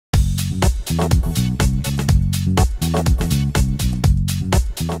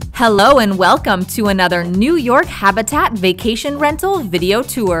Hello and welcome to another New York Habitat vacation rental video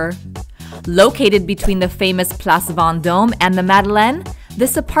tour. Located between the famous Place Vendôme and the Madeleine,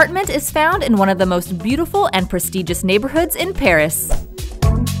 this apartment is found in one of the most beautiful and prestigious neighborhoods in Paris.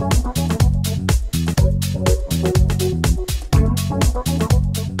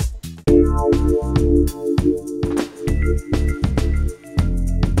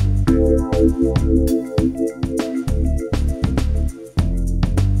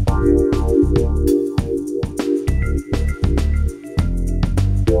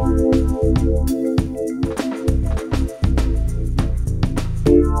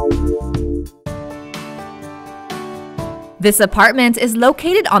 This apartment is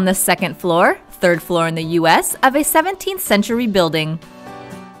located on the second floor, third floor in the US, of a 17th century building.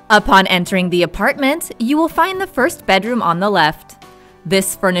 Upon entering the apartment, you will find the first bedroom on the left.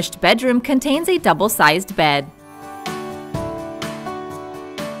 This furnished bedroom contains a double-sized bed.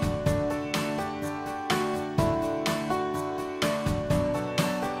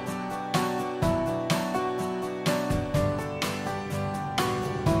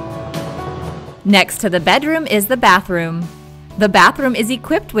 Next to the bedroom is the bathroom. The bathroom is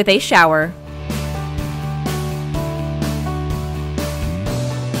equipped with a shower.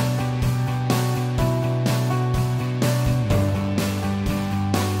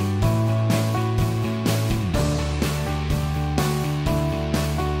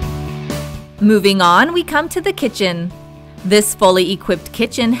 Moving on, we come to the kitchen. This fully equipped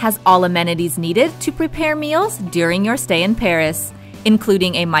kitchen has all amenities needed to prepare meals during your stay in Paris,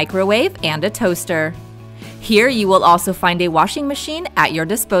 including a microwave and a toaster. Here you will also find a washing machine at your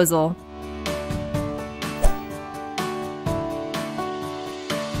disposal.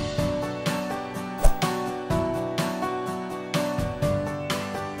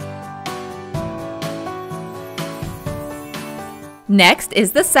 Next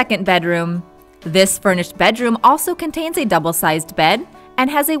is the second bedroom. This furnished bedroom also contains a double-sized bed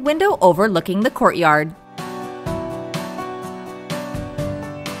and has a window overlooking the courtyard.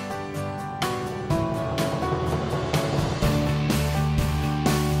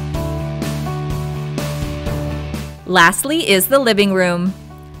 Lastly is the living room.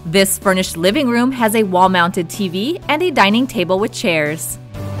 This furnished living room has a wall-mounted TV and a dining table with chairs.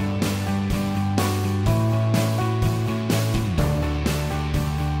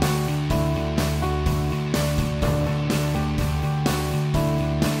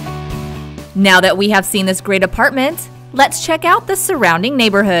 Now that we have seen this great apartment, let's check out the surrounding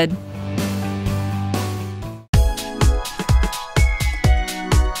neighborhood.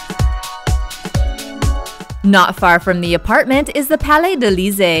 Not far from the apartment is the Palais de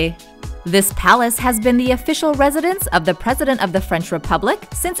l'Élysée. This palace has been the official residence of the President of the French Republic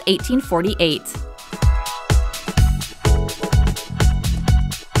since 1848.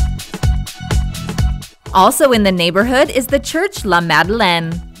 Also in the neighborhood is the church La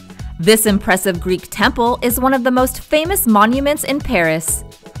Madeleine. This impressive Greek temple is one of the most famous monuments in Paris.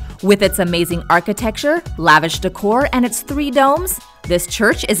 With its amazing architecture, lavish decor, and its 3 domes, this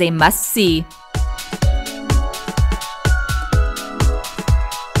church is a must-see.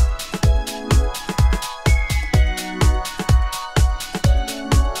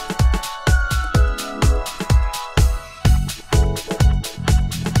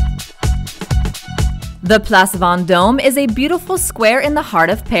 The Place Vendôme is a beautiful square in the heart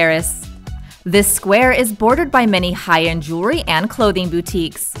of Paris. This square is bordered by many high-end jewelry and clothing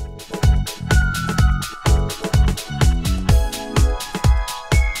boutiques.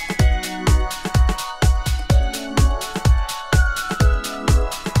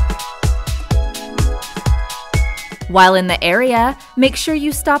 While in the area, make sure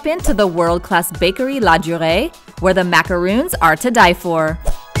you stop into the world-class bakery La Durée, where the macaroons are to die for.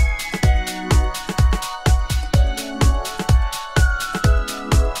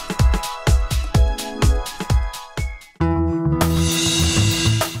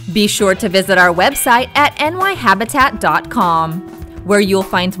 Be sure to visit our website at nyhabitat.com, where you'll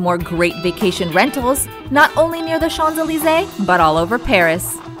find more great vacation rentals, not only near the Champs-Élysées, but all over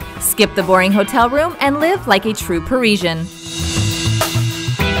Paris. Skip the boring hotel room and live like a true Parisian.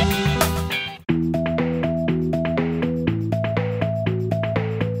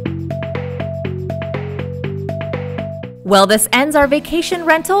 Well, this ends our vacation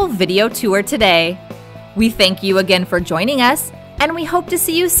rental video tour today. We thank you again for joining us, and we hope to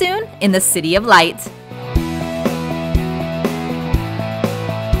see you soon in the City of Light.